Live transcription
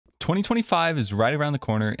2025 is right around the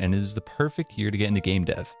corner and it is the perfect year to get into game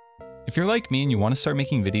dev. If you're like me and you want to start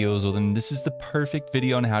making videos, well then this is the perfect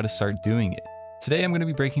video on how to start doing it. Today I'm going to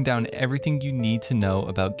be breaking down everything you need to know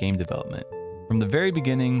about game development, from the very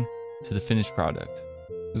beginning to the finished product.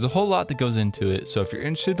 There's a whole lot that goes into it, so if you're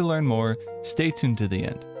interested to learn more, stay tuned to the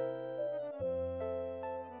end.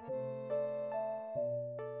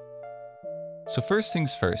 So first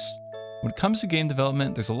things first, when it comes to game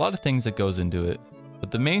development, there's a lot of things that goes into it, but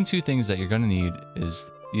the main two things that you're going to need is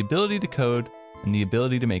the ability to code and the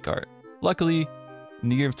ability to make art. Luckily, in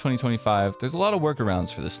the year of 2025, there's a lot of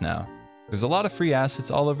workarounds for this now. There's a lot of free assets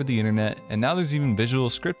all over the internet, and now there's even visual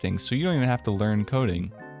scripting, so you don't even have to learn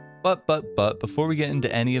coding. But before we get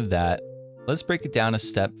into any of that, let's break it down a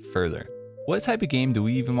step further. What type of game do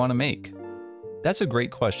we even want to make? That's a great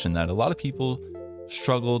question that a lot of people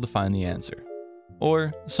struggle to find the answer.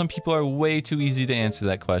 Or some people are way too easy to answer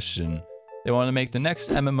that question. They want to make the next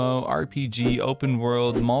MMO, RPG, open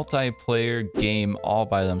world, multiplayer game all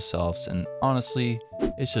by themselves, and honestly,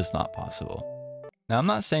 it's just not possible. Now, I'm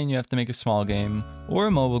not saying you have to make a small game or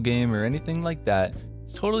a mobile game or anything like that.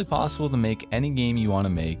 It's totally possible to make any game you want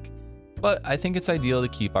to make, but I think it's ideal to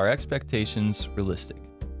keep our expectations realistic.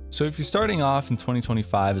 So if you're starting off in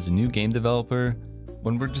 2025 as a new game developer,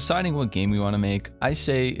 when we're deciding what game we want to make, I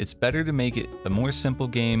say it's better to make it a more simple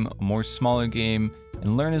game, a more smaller game,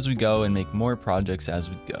 and learn as we go and make more projects as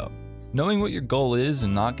we go. Knowing what your goal is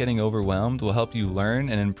and not getting overwhelmed will help you learn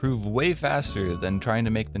and improve way faster than trying to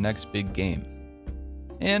make the next big game.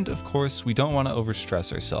 And of course, we don't want to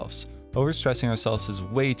overstress ourselves. Overstressing ourselves is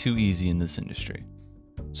way too easy in this industry.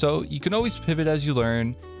 So you can always pivot as you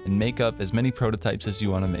learn and make up as many prototypes as you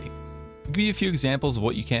want to make. I'll give you a few examples of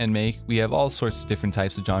what you can make. We have all sorts of different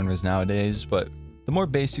types of genres nowadays, but the more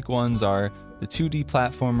basic ones are the 2D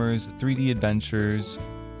platformers, the 3D adventures,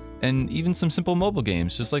 and even some simple mobile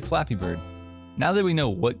games just like Flappy Bird. Now that we know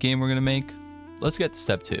what game we're going to make, let's get to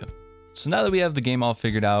step 2. So now that we have the game all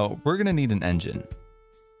figured out, we're going to need an engine.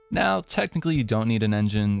 Now, technically you don't need an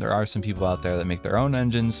engine. There are some people out there that make their own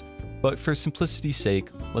engines, but for simplicity's sake,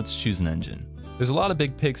 let's choose an engine. There's a lot of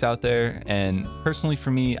big picks out there, and personally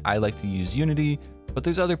for me, I like to use Unity, but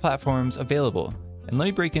there's other platforms available, and let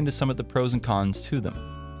me break into some of the pros and cons to them.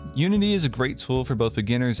 Unity is a great tool for both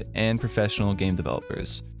beginners and professional game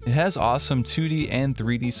developers. It has awesome 2D and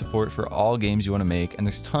 3D support for all games you want to make, and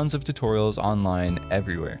there's tons of tutorials online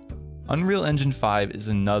everywhere. Unreal Engine 5 is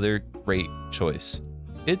another great choice.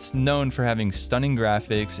 It's known for having stunning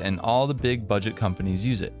graphics, and all the big budget companies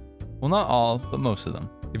use it. Well, not all, but most of them.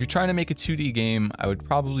 If you're trying to make a 2D game, I would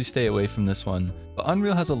probably stay away from this one, but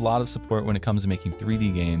Unreal has a lot of support when it comes to making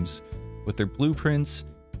 3D games, with their blueprints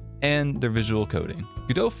and their visual coding.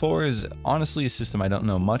 Godot 4 is honestly a system I don't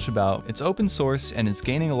know much about. It's open source and it's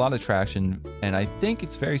gaining a lot of traction, and I think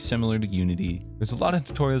it's very similar to Unity. There's a lot of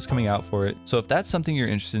tutorials coming out for it, so if that's something you're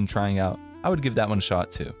interested in trying out, I would give that one a shot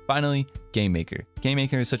too. Finally, GameMaker.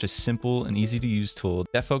 GameMaker is such a simple and easy to use tool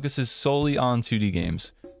that focuses solely on 2D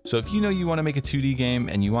games. So if you know you want to make a 2D game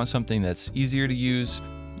and you want something that's easier to use,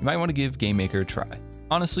 you might want to give GameMaker a try.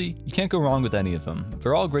 Honestly, you can't go wrong with any of them.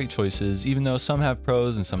 They're all great choices, even though some have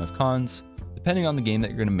pros and some have cons, depending on the game that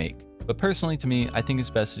you're going to make. But personally to me, I think it's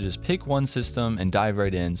best to just pick one system and dive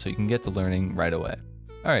right in so you can get to learning right away.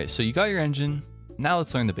 Alright, so you got your engine, now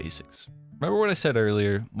let's learn the basics. Remember what I said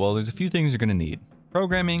earlier? Well, there's a few things you're going to need.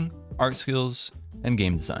 Programming, art skills, and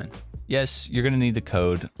game design. Yes, you're going to need to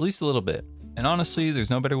code, at least a little bit. And honestly, there's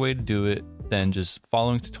no better way to do it than just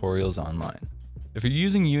following tutorials online. If you're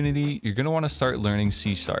using Unity, you're going to want to start learning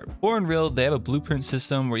C#. For Unreal, they have a blueprint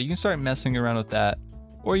system where you can start messing around with that,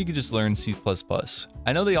 or you can just learn C++.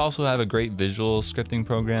 I know they also have a great visual scripting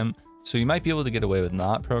program, so you might be able to get away with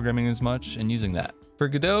not programming as much and using that. For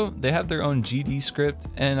Godot, they have their own GD script,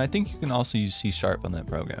 and I think you can also use C# on that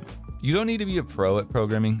program. You don't need to be a pro at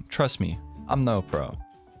programming, trust me, I'm no pro.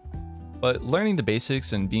 But learning the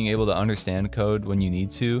basics and being able to understand code when you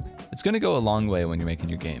need to, it's going to go a long way when you're making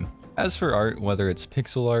your game. As for art, whether it's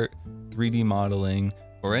pixel art, 3D modeling,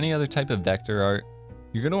 or any other type of vector art,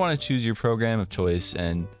 you're going to want to choose your program of choice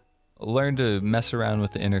and learn to mess around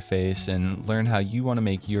with the interface and learn how you want to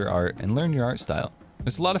make your art and learn your art style.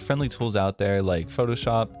 There's a lot of friendly tools out there like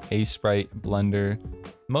Photoshop, Sprite, Blender.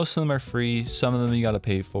 Most of them are free, some of them you got to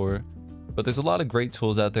pay for, but there's a lot of great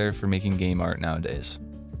tools out there for making game art nowadays.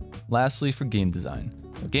 Lastly, for game design.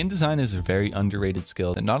 Game design is a very underrated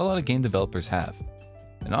skill that not a lot of game developers have.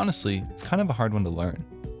 And honestly, it's kind of a hard one to learn.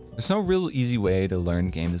 There's no real easy way to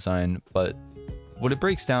learn game design, but what it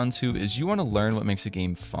breaks down to is you want to learn what makes a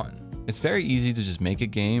game fun. It's very easy to just make a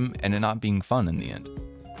game and it not being fun in the end.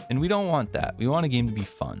 And we don't want that. We want a game to be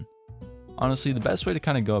fun. Honestly, the best way to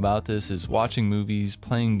kind of go about this is watching movies,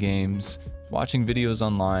 playing games, watching videos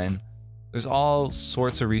online. There's all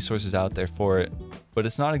sorts of resources out there for it, but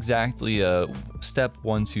it's not exactly a step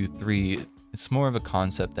 1, 2, 3. It's more of a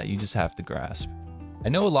concept that you just have to grasp. I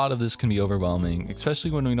know a lot of this can be overwhelming, especially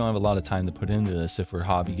when we don't have a lot of time to put into this if we're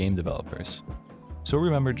hobby game developers. So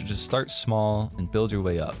remember to just start small and build your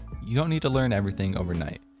way up. You don't need to learn everything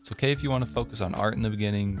overnight. It's okay if you want to focus on art in the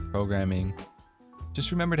beginning, programming.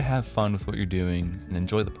 Just remember to have fun with what you're doing and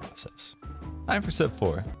enjoy the process. Time for step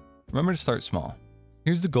 4. Remember to start small.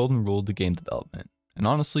 Here's the golden rule to game development, and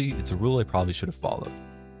honestly, it's a rule I probably should have followed.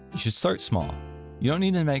 You should start small. You don't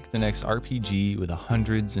need to make the next RPG with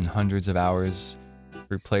hundreds and hundreds of hours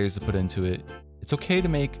for players to put into it. It's okay to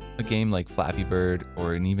make a game like Flappy Bird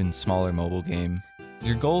or an even smaller mobile game.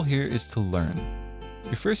 Your goal here is to learn.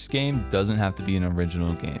 Your first game doesn't have to be an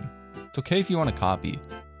original game. It's okay if you want to copy.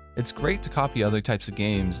 It's great to copy other types of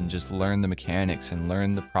games and just learn the mechanics and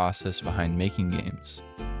learn the process behind making games.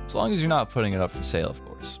 As long as you're not putting it up for sale, of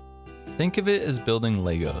course. Think of it as building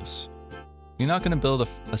Legos. You're not going to build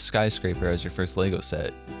a skyscraper as your first Lego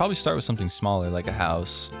set. Probably start with something smaller like a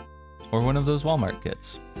house or one of those Walmart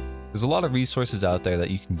kits. There's a lot of resources out there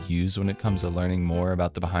that you can use when it comes to learning more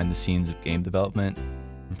about the behind the scenes of game development.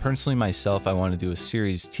 And personally myself, I want to do a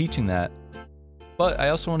series teaching that, but I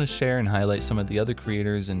also want to share and highlight some of the other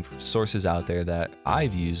creators and sources out there that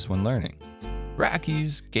I've used when learning.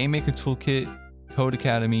 Rackies, Game Maker Toolkit, Code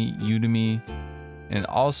Academy, Udemy, and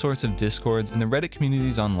all sorts of Discords and the Reddit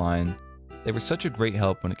communities online. They were such a great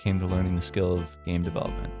help when it came to learning the skill of game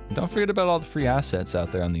development. And don't forget about all the free assets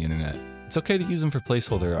out there on the internet. It's okay to use them for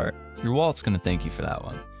placeholder art. Your wallet's going to thank you for that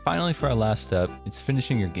one. Finally, for our last step, it's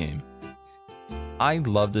finishing your game. I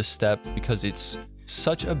love this step because it's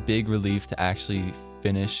such a big relief to actually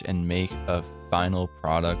finish and make a final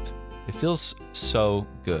product. It feels so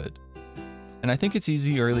good. And I think it's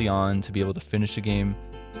easy early on to be able to finish a game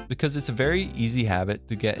because it's a very easy habit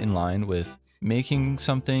to get in line with making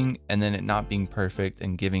something and then it not being perfect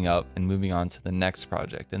and giving up and moving on to the next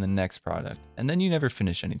project and the next product. And then you never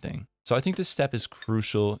finish anything. So I think this step is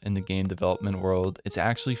crucial in the game development world. It's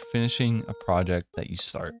actually finishing a project that you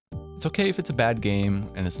start. It's okay if it's a bad game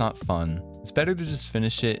and it's not fun. It's better to just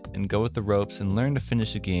finish it and go with the ropes and learn to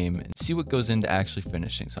finish a game and see what goes into actually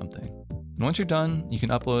finishing something. And once you're done, you can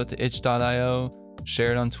upload it to itch.io,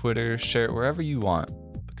 share it on Twitter, share it wherever you want,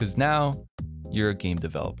 because now you're a game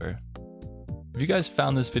developer. If you guys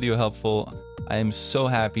found this video helpful, I am so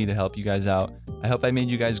happy to help you guys out. I hope I made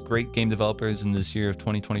you guys great game developers in this year of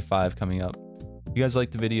 2025 coming up. If you guys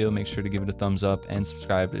liked the video, make sure to give it a thumbs up and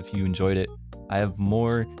subscribe if you enjoyed it. I have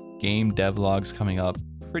more game devlogs coming up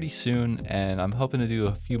pretty soon, and I'm hoping to do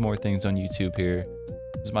a few more things on YouTube here.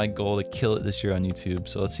 It's my goal to kill it this year on YouTube,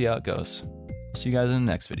 so let's see how it goes. I'll see you guys in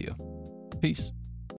the next video. Peace.